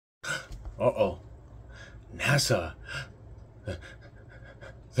Uh-oh. NASA.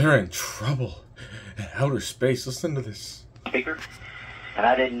 They're in trouble. In outer space. Listen to this. Speaker. And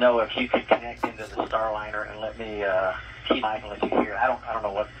I didn't know if you could connect into the Starliner and let me keep Mike and let you hear. I don't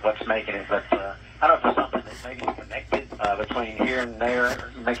know what's making it, but I don't know if there's something that maybe you connected between here and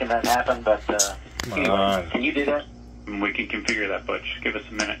there, making that happen. But anyway, can you do that? We can configure that, Butch. Give us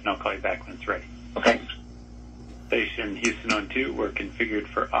a minute, and I'll call you back when it's ready. Okay. Station Houston on 2. We're configured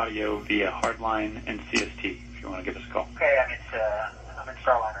for audio via hardline and CST. If you want to give us a call. Okay, I'm in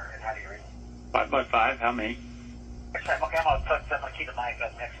Starliner. And how do you read? 5x5. How many? Okay, I'm gonna keep the mic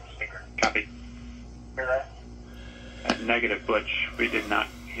up next to the speaker. Copy. Hear that? Negative, Butch. We did not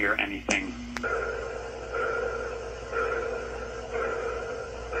hear anything.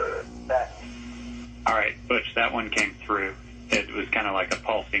 That. All right, Butch, that one came through. It was kind of like a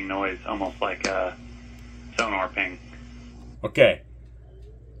pulsing noise, almost like a sonar ping. Okay.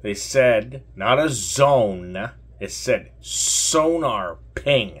 They said, not a zone. It said sonar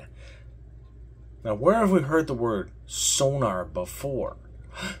ping. Now, where have we heard the word sonar before?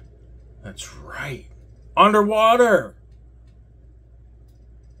 That's right. Underwater!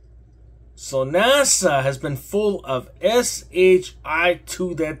 So NASA has been full of SHI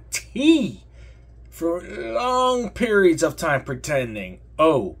to the T for long periods of time pretending,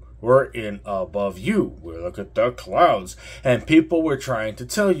 oh, we're in above you. We look at the clouds. And people were trying to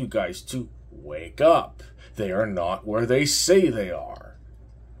tell you guys to wake up. They are not where they say they are.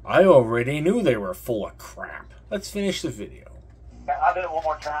 I already knew they were full of crap. Let's finish the video. I'll do it one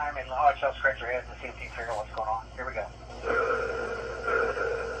more time, and I'll let y'all scratch your heads and see if you can figure out what's going on. Here we go.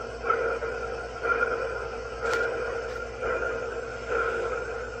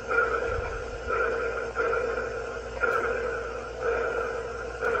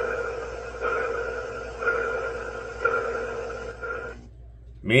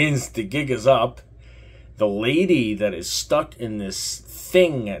 Means the gig is up. The lady that is stuck in this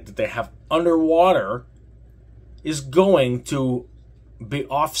thing that they have underwater is going to be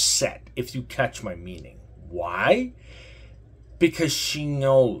offset, if you catch my meaning. Why? Because she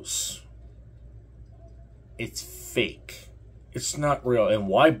knows it's fake. It's not real. And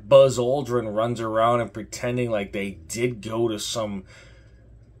why Buzz Aldrin runs around and pretending like they did go to some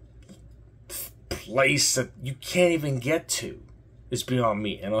place that you can't even get to is beyond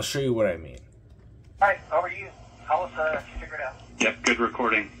me. And I'll show you what I mean. All right, over to you. Call us if you figure it out. Yep, good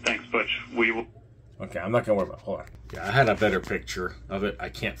recording. Thanks, Butch. We will... Okay, I'm not going to worry about it. Hold on. Yeah, I had a better picture of it. I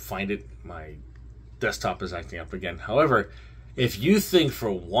can't find it. My desktop is acting up again. However, if you think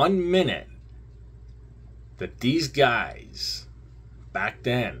for 1 minute that these guys back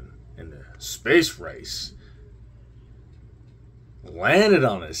then in the space race landed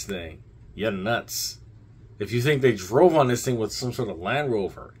on this thing, you're nuts. If you think they drove on this thing with some sort of Land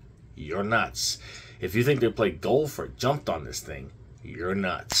Rover, you're nuts. If you think they played golf or jumped on this thing, you're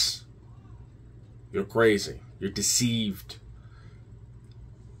nuts. You're crazy. You're deceived.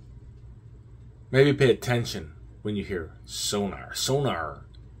 Maybe pay attention when you hear sonar. Sonar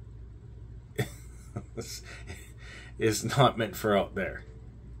is not meant for out there.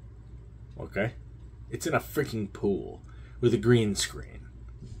 Okay? It's in a freaking pool with a green screen.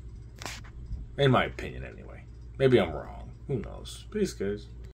 In my opinion, anyway. Maybe I'm wrong. Who knows? Peace, guys.